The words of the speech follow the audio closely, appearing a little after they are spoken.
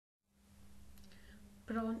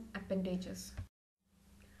Prawn appendages.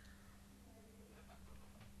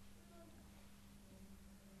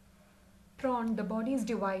 Prawn, the body is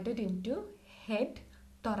divided into head,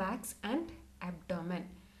 thorax and abdomen.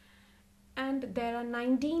 And there are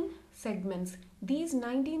 19 segments. These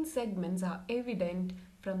 19 segments are evident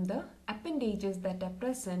from the appendages that are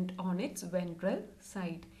present on its ventral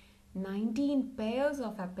side. 19 pairs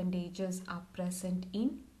of appendages are present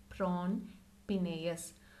in prawn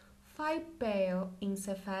pineus. 5 pairs in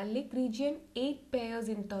cephalic region, 8 pairs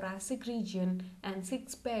in thoracic region and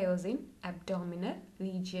 6 pairs in abdominal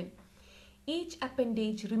region. Each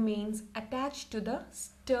appendage remains attached to the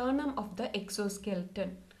sternum of the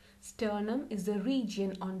exoskeleton. Sternum is the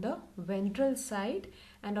region on the ventral side,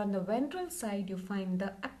 and on the ventral side you find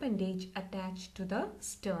the appendage attached to the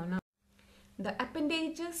sternum. The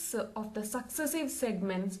appendages of the successive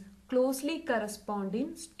segments closely correspond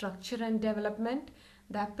in structure and development.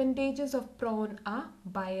 The appendages of prawn are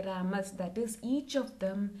biramous, that is, each of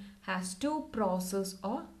them has two processes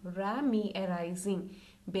or rami arising.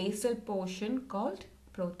 Basal portion called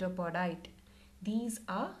protopodite. These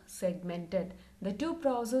are segmented. The two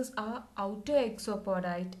processes are outer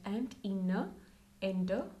exopodite and inner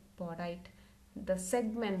endopodite. The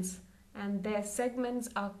segments and their segments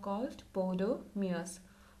are called podomeres.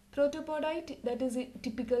 Protopodite, that is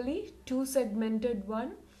typically two segmented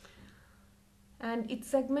one, and its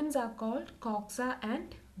segments are called coxa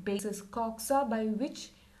and bases. Coxa, by which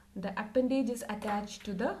the appendage is attached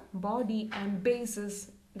to the body, and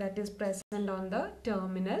bases, that is present on the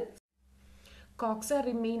terminal. Coxa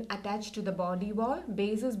remain attached to the body wall.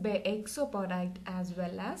 Bases bear exopodite as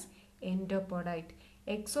well as endopodite.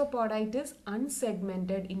 Exopodite is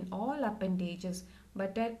unsegmented in all appendages,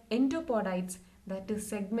 but endopodites, that is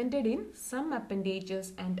segmented in some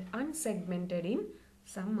appendages and unsegmented in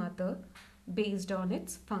some other, based on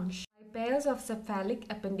its function. Pairs of cephalic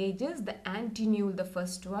appendages: the antenule, the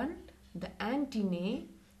first one, the antennae,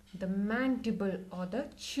 the mandible or the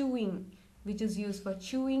chewing, which is used for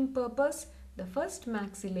chewing purpose, the first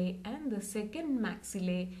maxillae and the second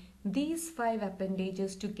maxillae. These 5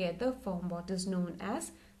 appendages together form what is known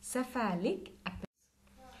as cephalic appendages.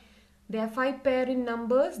 There are 5 pair in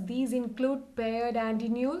numbers. These include paired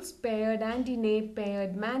antenules, paired antennae,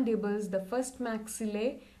 paired mandibles, the first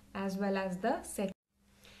maxillae as well as the second.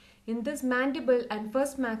 In this, mandible and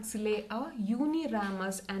first maxillae are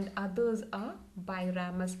uniramous and others are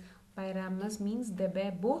biramous. Biramous means they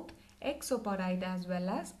bear both exopodite as well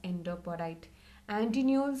as endopodite.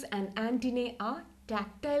 Antenules and antennae are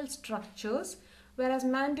tactile structures, whereas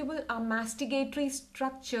mandible are masticatory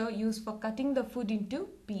structure used for cutting the food into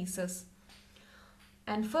pieces.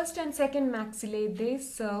 And first and second maxillae, they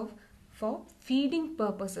serve for feeding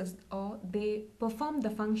purposes, or they perform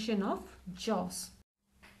the function of jaws.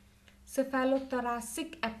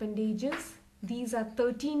 Cephalothoracic appendages, these are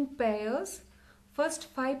 13 pairs. First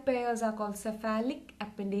 5 pairs are called cephalic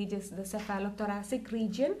appendages, the cephalothoracic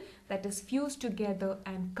region that is fused together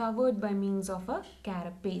and covered by means of a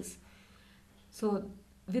carapace. So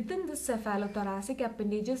within the cephalothoracic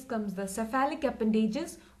appendages comes the cephalic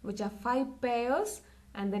appendages, which are 5 pairs,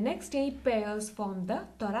 and the next 8 pairs form the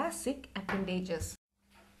thoracic appendages.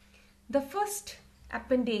 The first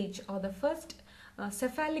appendage, or the first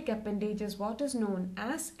cephalic appendage, is what is known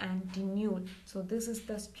as antenule. So this is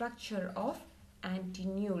the structure of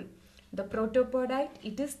antenule. The protopodite,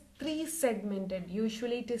 it is 3 segmented.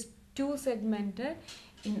 Usually it is 2 segmented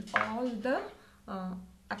in all the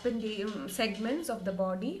segments of the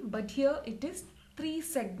body, but here it is 3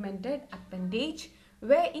 segmented appendage,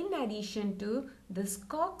 where in addition to this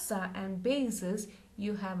coxa and bases,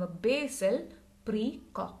 you have a basal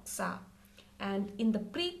precoxa, and in the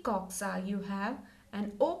precoxa you have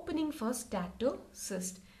an opening for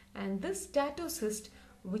statocyst, and this statocyst,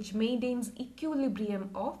 which maintains equilibrium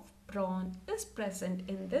of prawn, is present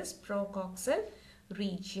in this procoxal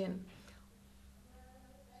region.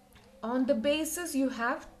 On the bases you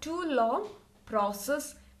have 2 long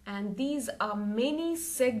processes, and these are many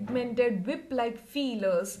segmented whip-like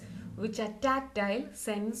feelers which are tactile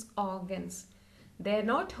sense organs. They are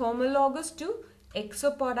not homologous to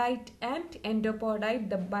exopodite and endopodite,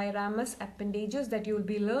 the biramous appendages that you will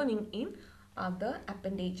be learning in other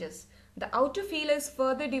appendages. The outer feeler is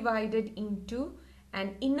further divided into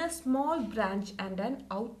an inner small branch and an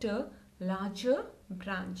outer larger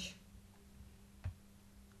branch.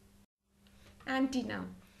 Antenna.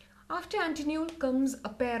 After antenule comes a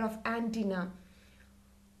pair of antenna.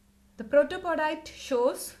 The protopodite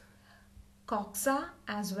shows coxa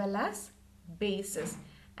as well as bases,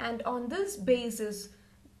 and on this basis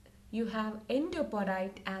you have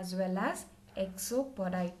endopodite as well as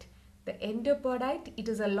exopodite. The endopodite, it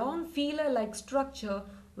is a long feeler-like structure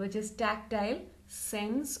which is tactile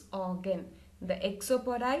sense organ. The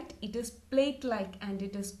exopodite, it is plate-like and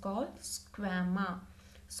it is called squama.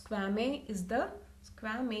 Squame is the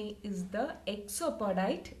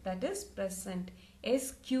exopodite that is present.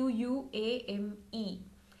 Squame.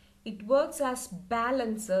 It works as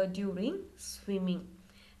balancer during swimming.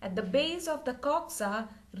 At the base of the coxa,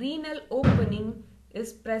 renal opening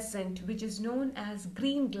is present, which is known as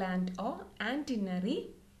green gland or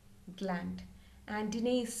antennary gland.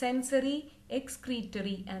 Antennae is sensory,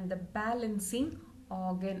 excretory and the balancing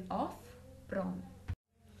organ of prawn.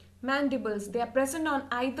 Mandibles, they are present on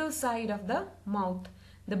either side of the mouth.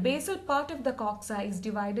 The basal part of the coxa is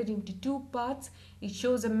divided into two parts. It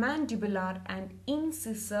shows a mandibular and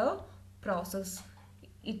incisor process.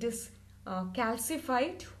 It is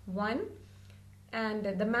calcified one, and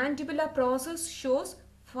the mandibular process shows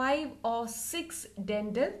 5 or 6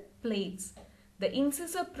 dental plates. The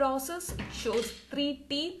incisor process, it shows 3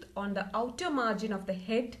 teeth on the outer margin of the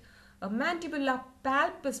head. A mandibular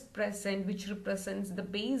palp is present which represents the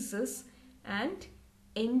basis and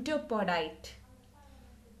endopodite.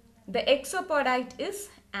 The exopodite is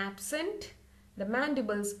absent. The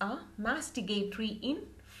mandibles are masticatory in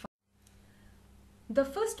form. The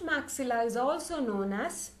first maxilla is also known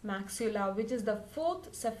as maxilla, which is the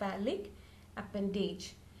fourth cephalic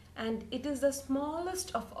appendage, and it is the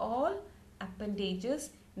smallest of all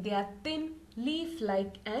appendages. They are thin,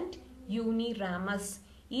 leaf-like and uniramous.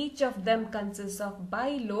 Each of them consists of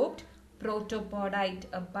bilobed protopodite,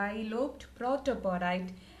 a bilobed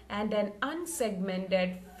protopodite, and an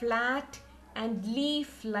unsegmented, flat and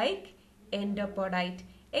leaf-like endopodite.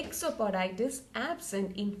 Exopodite is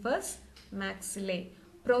absent in first maxillae.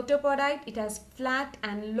 Protopodite, it has flat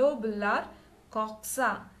and lobular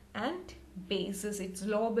coxa and bases. It's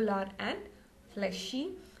lobular and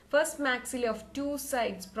fleshy. First maxillae of two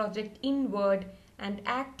sides project inward and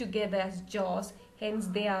act together as jaws. Hence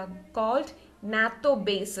they are called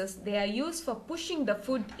gnathobases. They are used for pushing the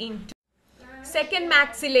food into. Second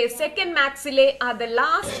maxillae are the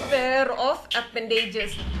last pair of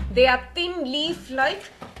appendages. They are thin leaf-like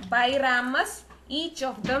biramous. Each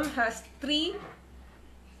of them has 3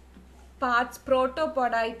 parts: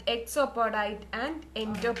 protopodite, exopodite and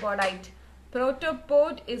endopodite.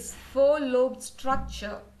 Protopod is 4-lobed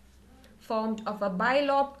structure formed of a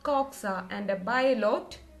bilobed coxa and a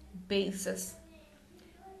bilobed basis.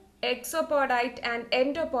 Exopodite and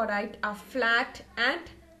endopodite are flat and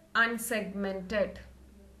unsegmented.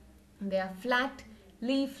 They are flat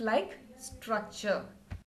leaf-like structure.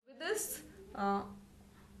 With this,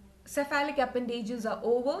 cephalic appendages are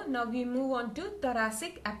over. Now we move on to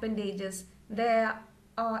thoracic appendages. There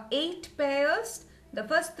are 8 pairs. The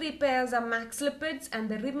first 3 pairs are maxillipids and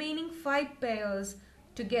the remaining 5 pairs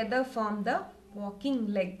together form the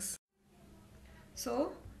walking legs.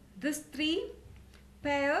 So these 3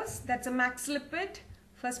 pairs, that's a maxillipid,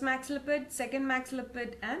 first maxillipid, second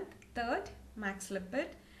maxillipid and third maxillipid,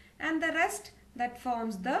 and the rest that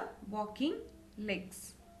forms the walking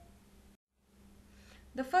legs.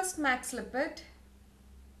 The first maxillipid,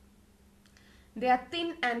 they are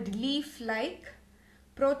thin and leaf-like.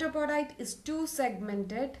 Protopodite is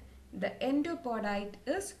 2-segmented. The endopodite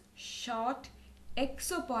is short.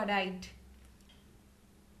 Exopodite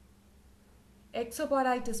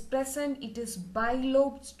is present. It is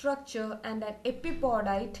bilobed structure, and an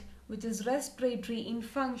epipodite, which is respiratory in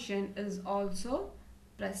function, is also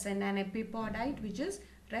present. An epipodite which is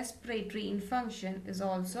respiratory in function is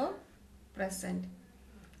also present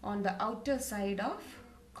on the outer side of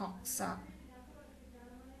coxa.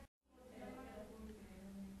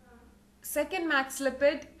 Second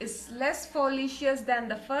maxillipid is less foliaceous than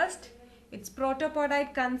the first. Its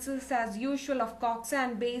protopodite consists as usual of coxa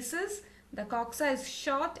and bases. The coxa is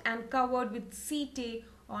short and covered with setae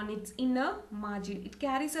on its inner margin. It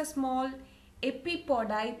carries a small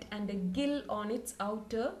epipodite and a gill on its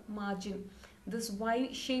outer margin. This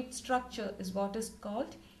Y-shaped structure is what is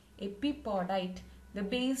called epipodite. The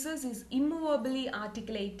basis is immovably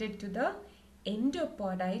articulated to the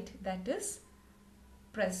endopodite that is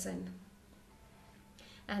present.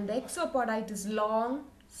 And the exopodite is long,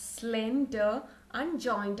 slender,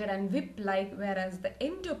 unjointed and whip-like, whereas the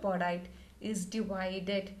endopodite is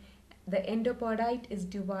divided. The endopodite is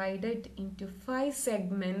divided into 5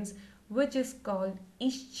 segments, which is called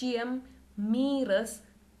ischium, merus,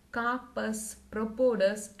 carpus,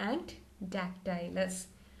 propodes and dactylus.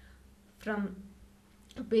 From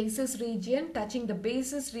basis region, touching the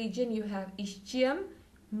basis region, you have ischium,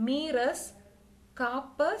 merus,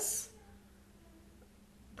 carpus,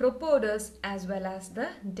 propodus as well as the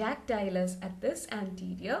dactylus at this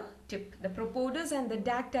anterior tip. The propodus and the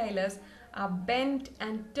dactylus are bent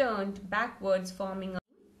and turned backwards, forming a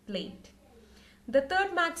plate. The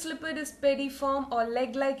third maxilliped is pediform or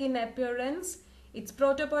leg-like in appearance. Its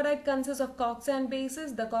protopodite consists of coxa and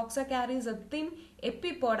bases. The coxa carries a thin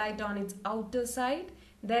epipodite on its outer side.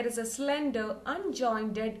 There is a slender,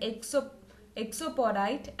 unjointed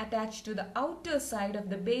exopodite attached to the outer side of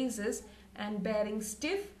the bases and bearing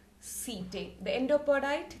stiff setae. The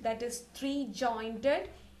endopodite, that is three-jointed,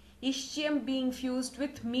 ischium being fused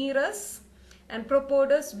with merus and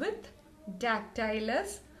propodus with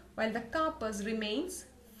dactylus, while the carpus remains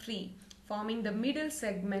free, forming the middle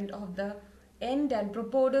segment of the end and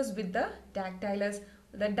propodus with the dactylus.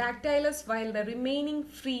 The dactylus, while the remaining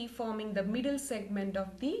free, forming the middle segment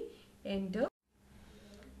of the endo.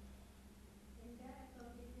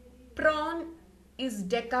 Prawn is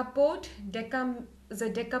decapod. Deca is a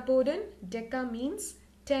decapodon. Deca means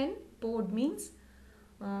 10. Pod means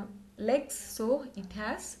legs. So it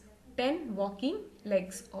has 10 walking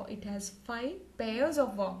legs, or it has 5 pairs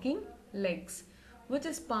of walking legs, which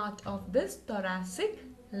is part of this thoracic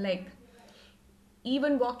leg.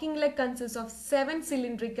 Even walking leg consists of 7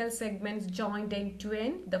 cylindrical segments joined end to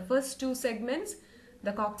end. The first 2 segments,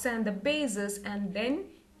 the coxa and the bases, and then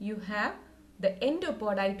you have the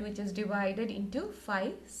endopodite, which is divided into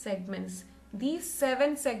 5 segments. These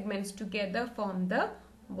 7 segments together form the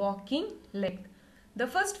walking leg. The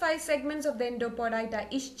first 5 segments of the endopodite are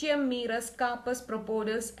ischium, merus, carpus,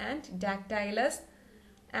 propodus and dactylus.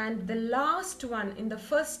 And the last one in the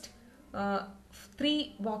first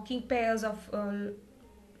 3 walking pairs of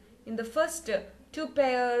in the first 2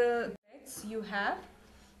 pair legs, you have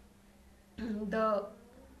the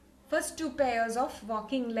first 2 pairs of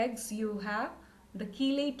walking legs, you have the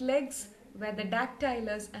chelate legs, where the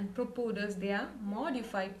dactylus and propodus, they are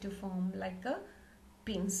modified to form like a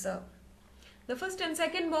pincer. The first and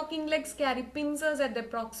second walking legs carry pincers at the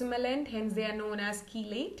proximal end, hence they are known as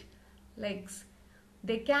chelate legs.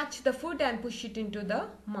 They catch the food and push it into the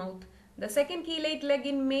mouth. The second chelate leg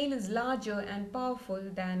in male is larger and powerful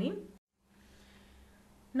than in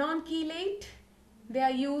non-chelate. They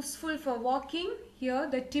are useful for walking. Here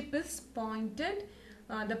the tip is pointed.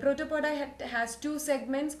 The protopodite has 2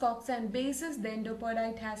 segments, coxa and bases. The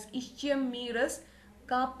endopodite has ischium, merus,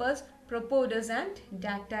 carpus, propodus and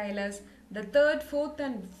dactylus. The third, fourth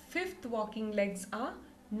and fifth walking legs are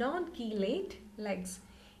non-chelate legs.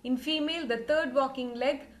 In female, the third walking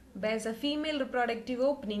leg bears a female reproductive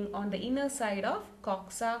opening on the inner side of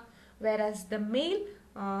coxa, whereas the male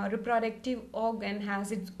reproductive organ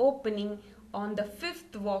has its opening on the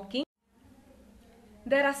fifth walking.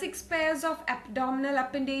 There are 6 pairs of abdominal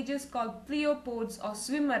appendages called pleopods or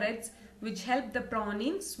swimmerets, which help the prawn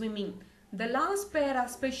in swimming. The last pair are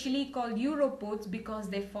specially called uropods because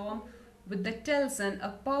they form with the telson a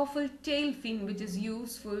powerful tail fin which is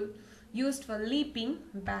used for leaping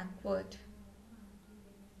backward.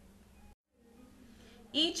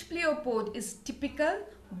 Each pleopod is typical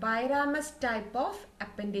biramus type of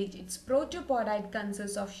appendage. Its protopodite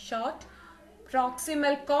consists of short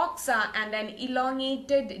proximal coxa and an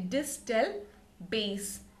elongated distal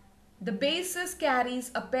base. The basis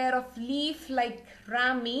carries a pair of leaf-like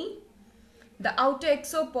rami, the outer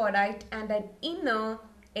exopodite and an inner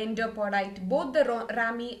endopodite. Both the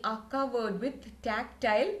rami are covered with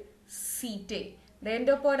tactile setae. The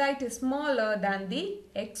endopodite is smaller than the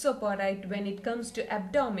exopodite when it comes to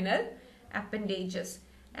abdominal appendages.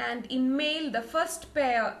 And in male, the first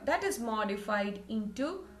pair that is modified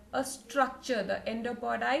into a structure. The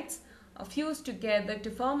endopodites are fused together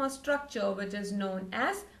to form a structure which is known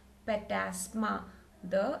as petasma.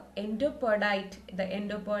 The endopodite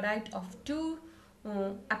of 2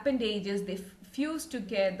 appendages, they fuse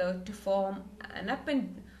together to form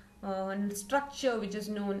an structure which is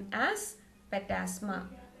known as petasma.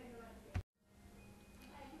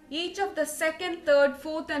 Each of the second, third,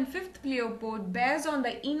 fourth and fifth pleopod bears on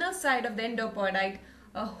the inner side of the endopodite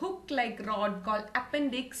a hook-like rod called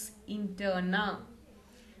appendix interna.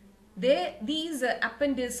 These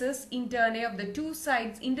appendices internae of the 2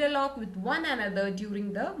 sides interlock with one another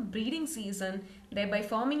during the breeding season, thereby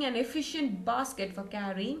forming an efficient basket for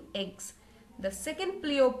carrying eggs. The second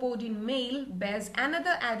pleopod in male bears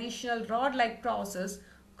another additional rod-like process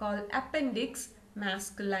called appendix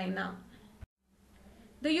masculina.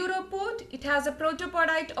 The uropod, it has a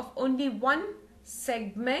protopodite of only 1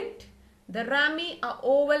 segment. The rami are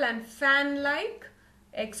oval and fan-like.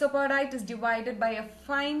 Exopodite is divided by a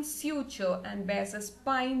fine suture and bears a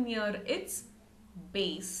spine near its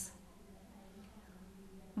base.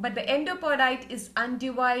 But the endopodite is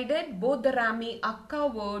undivided. Both the rami are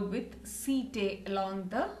covered with setae along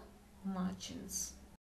the margins.